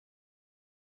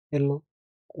Hello,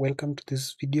 welcome to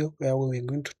this video where we are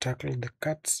going to tackle the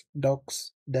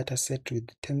Cats&Dogs dataset with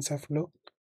TensorFlow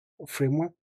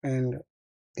Framework. And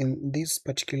in this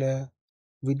particular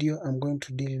video, I'm going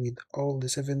to deal with all the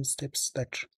 7 steps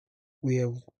that we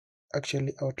have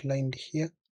actually outlined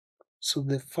here. So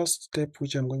the first step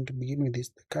which I'm going to begin with is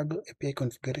the Kaggle API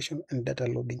configuration and data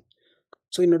loading.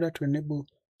 So in order to enable,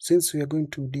 since we are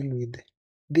going to deal with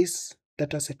this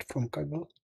dataset from Kaggle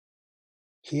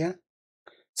here,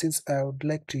 since I would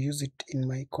like to use it in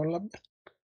my collab,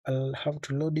 I'll have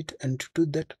to load it, and to do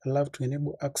that I'll have to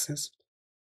enable access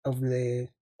of the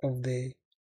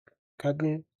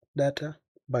Kaggle data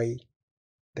by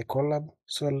the collab.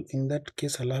 So in that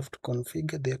case I'll have to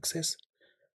configure the access,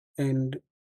 and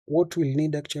what we'll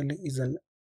need actually is an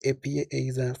API,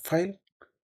 is a file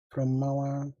from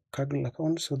our Kaggle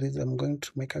account. So this, I'm going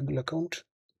to my Kaggle account.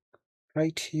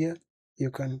 Right here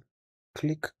you can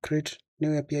click create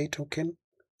new API token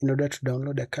in order to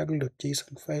download a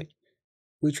kaggle.json file,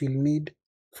 which we'll need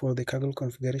for the Kaggle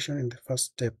configuration in the first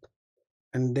step,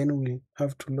 and then we'll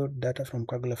have to load data from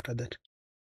Kaggle after that.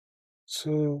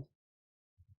 So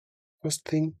first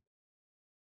thing,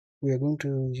 we are going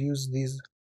to use this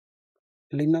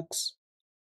Linux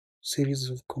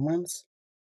series of commands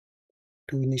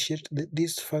to initiate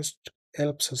this. First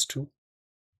helps us to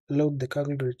load the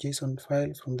Kaggle.json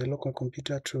file from the local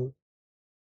computer to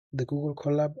the Google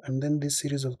Colab, and then this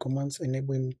series of commands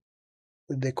enabling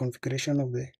the configuration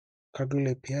of the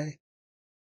Kaggle API.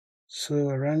 So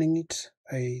running it,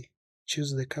 I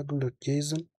choose the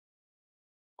Kaggle.json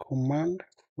command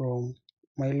from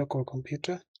my local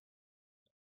computer,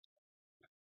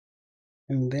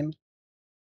 and then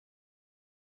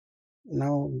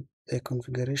now the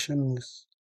configuration is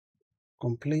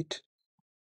complete.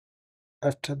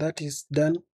 After that is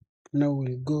done, now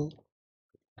we'll go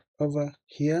over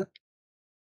here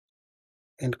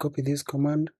and copy this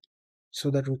command so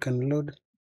that we can load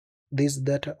this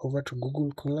data over to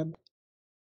Google Colab.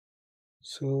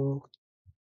 So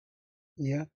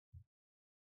yeah,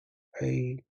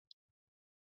 I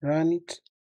run it,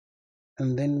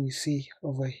 and then we see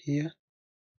over here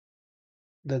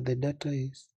that the data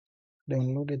is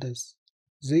downloaded as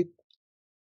zip.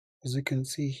 As you can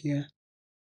see here,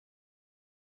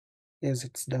 yes,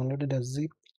 it's downloaded as zip.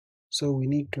 So we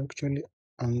need to actually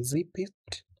unzip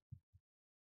it.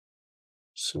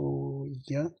 So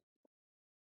yeah,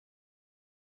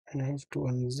 I have to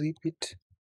unzip it,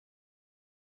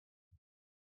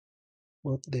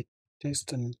 both the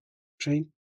test and train.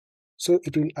 So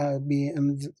it will be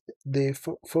the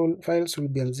files will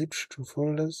be unzipped to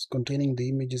folders containing the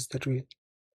images that we'll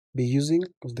be using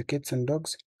of the cats and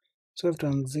dogs. So after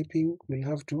unzipping, we'll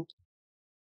have to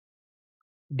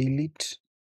delete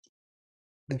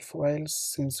the files,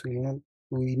 since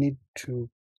we need to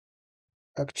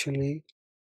actually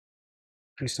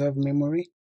preserve memory.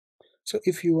 So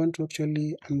if you want to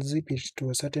actually unzip it to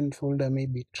a certain folder,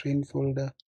 maybe train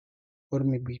folder or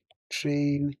maybe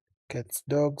train cats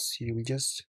dogs, you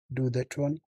just do that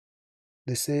one.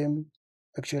 The same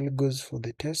actually goes for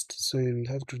the test, so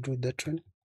you'll have to do that one.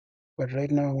 But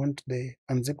right now I want the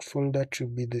unzipped folder to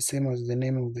be the same as the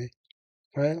name of the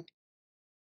file.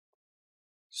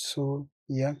 So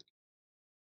yeah,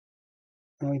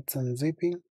 now it's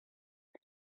unzipping.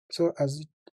 So as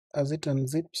it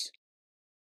unzips,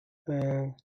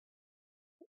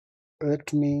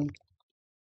 let me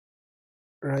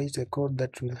write a code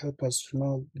that will help us to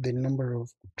know the number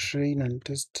of train and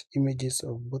test images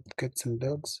of both cats and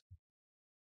dogs.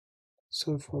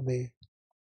 So for the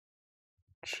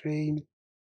train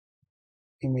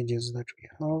images that we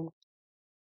have,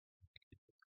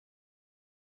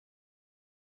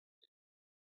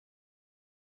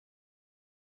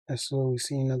 so we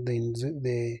see now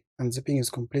the unzipping is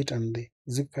complete and the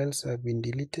zip files have been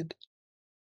deleted.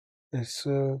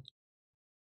 So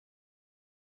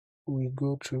we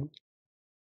go to,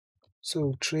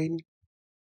 so train,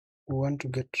 we want to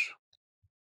get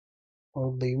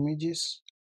all the images.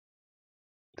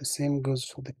 The same goes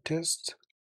for the test.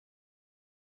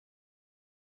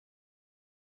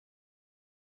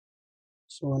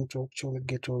 So I want to actually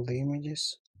get all the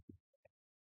images,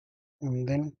 and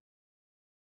then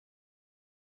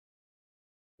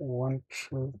we want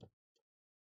to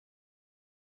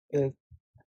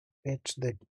get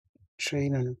the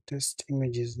train and test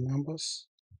images numbers.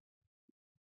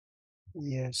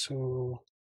 Yeah, so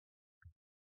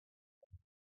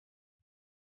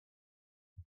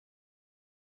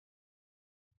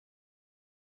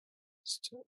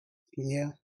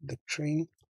here the train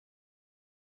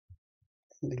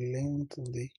and the length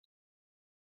of the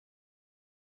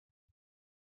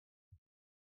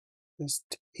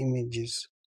test images.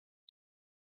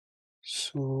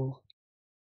 So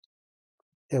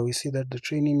yeah, we see that the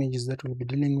train images that we'll be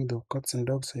dealing with of cats and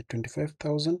dogs are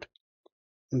 25,000,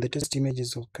 and the test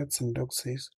images of cats and dogs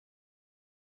is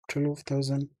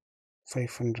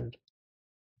 12,500.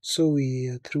 So we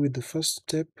are through with the first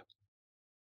step.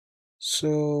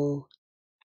 So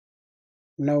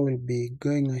now we'll be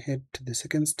going ahead to the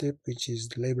second step, which is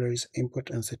the libraries import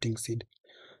and setting seed.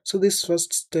 So this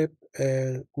first step,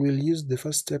 we'll use the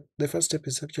first step. The first step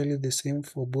is actually the same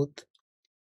for both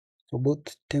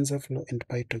TensorFlow and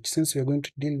PyTorch. Since we are going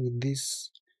to deal with this,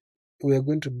 we are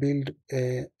going to build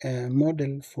a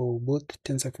model for both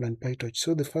TensorFlow and PyTorch.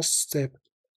 So the first step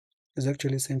is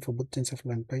actually same for both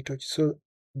TensorFlow and PyTorch. So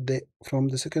from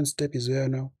the second step is where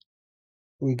now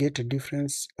we get a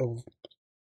difference of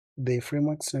the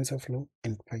frameworks TensorFlow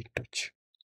and PyTorch.